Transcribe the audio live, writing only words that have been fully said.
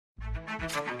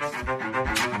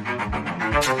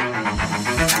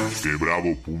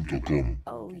Quebravo.com.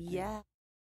 Oh yeah.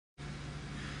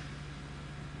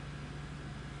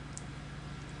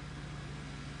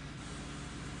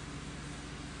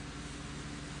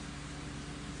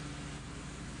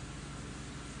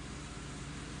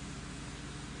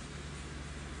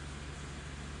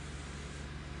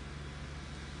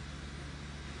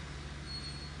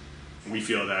 We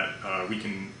feel that we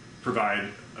can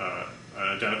provide an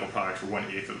identical product for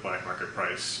 1/8 of the black market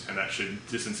price, and that should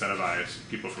disincentivize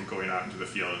people from going out into the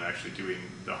field and actually doing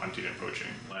the hunting and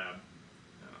poaching lab.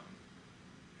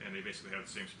 And they basically have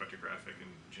the same spectrographic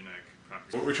and genetic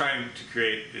properties. What we're trying to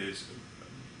create is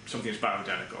something that's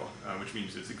bioidentical, which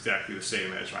means it's exactly the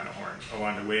same as rhino horn.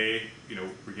 Along the way,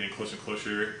 we're getting closer and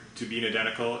closer to being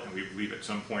identical, and we believe at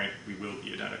some point we will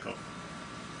be identical.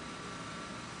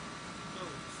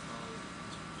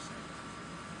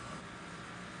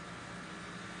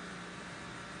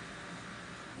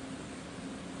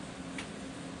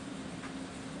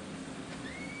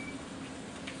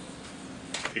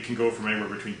 It can go from anywhere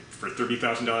between for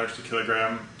 $30,000 per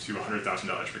kilogram to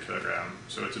 $100,000 per kilogram.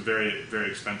 So it's a very, very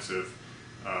expensive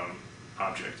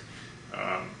object.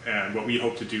 And what we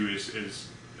hope to do is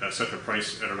set the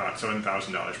price at about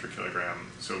 $7,000 per kilogram,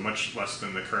 so much less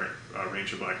than the current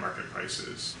range of black market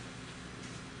prices.